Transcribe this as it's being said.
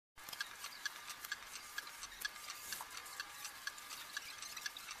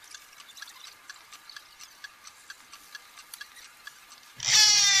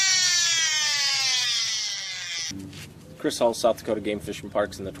Chris Hall, South Dakota Game Fish and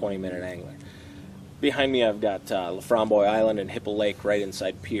Parks, and the 20-Minute Angler. Behind me I've got Laframboise Island and Hippo Lake right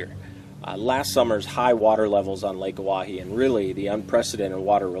inside Pier. Last summer's high water levels on Lake Oahe and really the unprecedented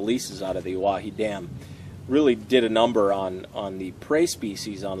water releases out of the Oahe Dam really did a number on the prey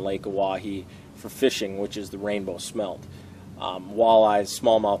species on Lake Oahe for fishing, which is the rainbow smelt. Walleyes,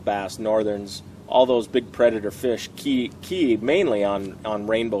 smallmouth bass, northerns, all those big predator fish key mainly on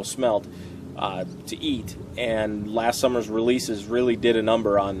rainbow smelt to eat, and last summer's releases really did a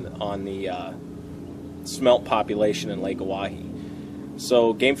number on the smelt population in Lake Oahe.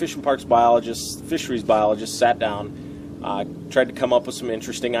 So Game Fish and Parks biologists, fisheries biologists sat down, tried to come up with some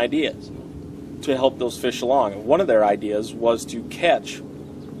interesting ideas to help those fish along. One of their ideas was to catch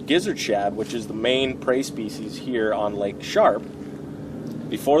gizzard shad, which is the main prey species here on Lake Sharpe,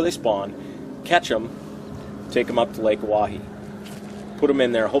 before they spawn, catch them, take them up to Lake Oahe, put them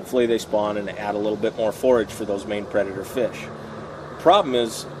in there, hopefully they spawn and add a little bit more forage for those main predator fish. The problem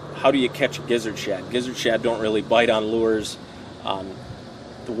is, how do you catch a gizzard shad? Gizzard shad don't really bite on lures.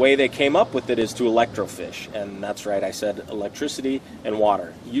 The way they came up with it is to electrofish, and that's right, I said electricity and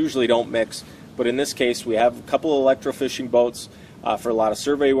water. Usually don't mix, but in this case we have a couple of electrofishing boats for a lot of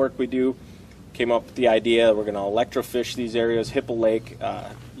survey work we do. Came up with the idea we're going to electrofish these areas, Hippo Lake,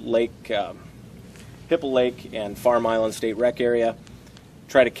 Hippo Lake and Farm Island State Rec area.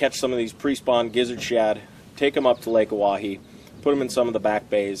 Try to catch some of these pre-spawn gizzard shad, take them up to Lake Oahe, put them in some of the back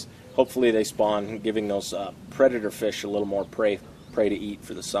bays. Hopefully they spawn, giving those predator fish a little more prey to eat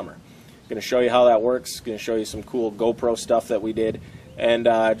for the summer. Going to show you how that works. Going to show you some cool GoPro stuff that we did, and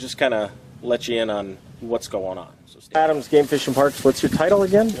just kind of let you in on what's going on. So Adams Game Fish and Parks, what's your title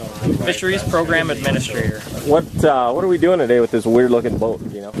again? Fisheries Program Administrator. What are we doing today with this weird looking boat?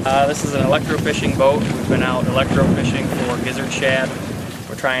 You know, this is an electrofishing boat. We've been out electrofishing for gizzard shad.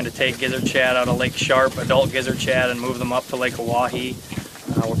 We're trying to take gizzard shad out of Lake Sharpe, adult gizzard shad, and move them up to Lake Oahe.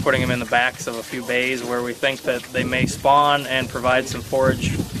 We're putting them in the backs of a few bays where we think that they may spawn and provide some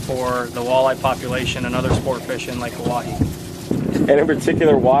forage for the walleye population and other sport fish in Lake Oahe. And in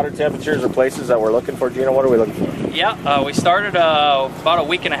particular, water temperatures or places that we're looking for, Gina, what are we looking for? Yeah, we started about a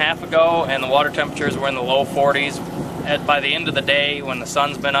week and a half ago, and the water temperatures were in the low 40s. By the end of the day, when the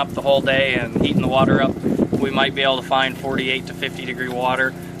sun's been up the whole day and heating the water up, we might be able to find 48 to 50 degree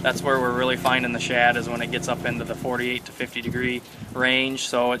water. That's where we're really finding the shad, is when it gets up into the 48 to 50 degree range.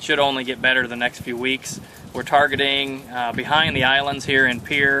 So it should only get better the next few weeks. We're targeting behind the islands here in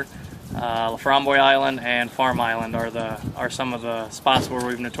Pier, Laframboise Island and Farm Island are some of the spots where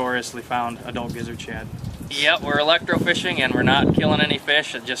we've notoriously found adult gizzard shad. Yep, we're electrofishing and we're not killing any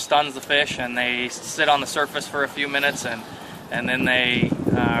fish. It just stuns the fish and they sit on the surface for a few minutes and then they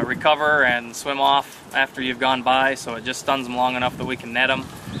recover and swim off after you've gone by, so it just stuns them long enough that we can net them.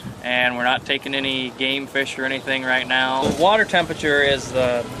 And we're not taking any game fish or anything right now. The water temperature is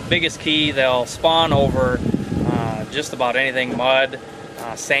the biggest key. They'll spawn over just about anything, mud,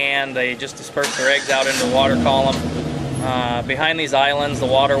 sand. They just disperse their eggs out into the water column. Behind these islands, the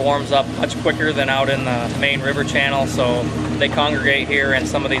water warms up much quicker than out in the main river channel, so they congregate here in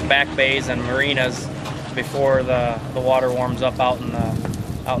some of these back bays and marinas before the water warms up out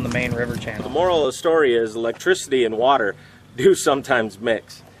in the main river channel. The moral of the story is electricity and water do sometimes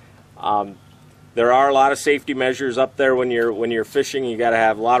mix. There are a lot of safety measures up there when you're fishing. You got to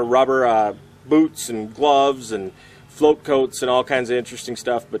have a lot of rubber boots and gloves and float coats and all kinds of interesting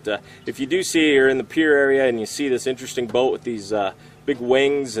stuff. But if you do see you're in the pier area and you see this interesting boat with these big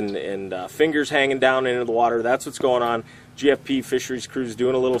wings and fingers hanging down into the water, that's what's going on. GFP fisheries crews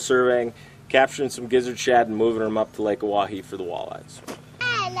doing a little surveying, capturing some gizzard shad and moving them up to Lake Oahe for the walleyes.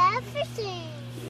 I love fishing.